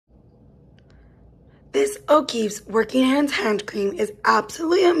This O'Keeffe's Working Hands Hand Cream is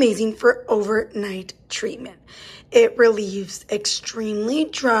absolutely amazing for overnight treatment. It relieves extremely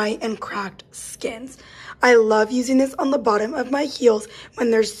dry and cracked skins. I love using this on the bottom of my heels when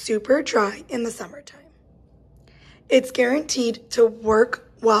they're super dry in the summertime. It's guaranteed to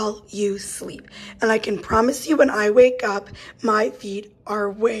work while you sleep. And I can promise you when I wake up, my feet are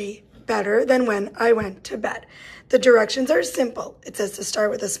way better than when I went to bed. The directions are simple. It says to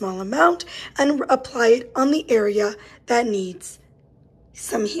start with a small amount and apply it on the area that needs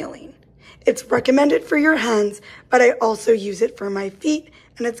some healing. It's recommended for your hands, but I also use it for my feet,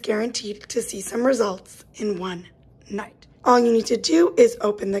 and it's guaranteed to see some results in one night. All you need to do is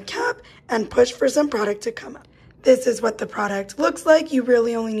open the cap and push for some product to come up. This is what the product looks like. You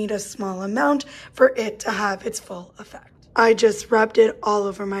really only need a small amount for it to have its full effect. I just rubbed it all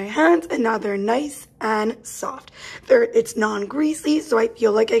over my hands and now they're nice and soft. It's non-greasy, so I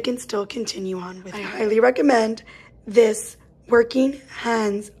feel like I can still continue on with it. I highly recommend this Working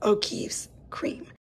Hands O'Keeffe's cream.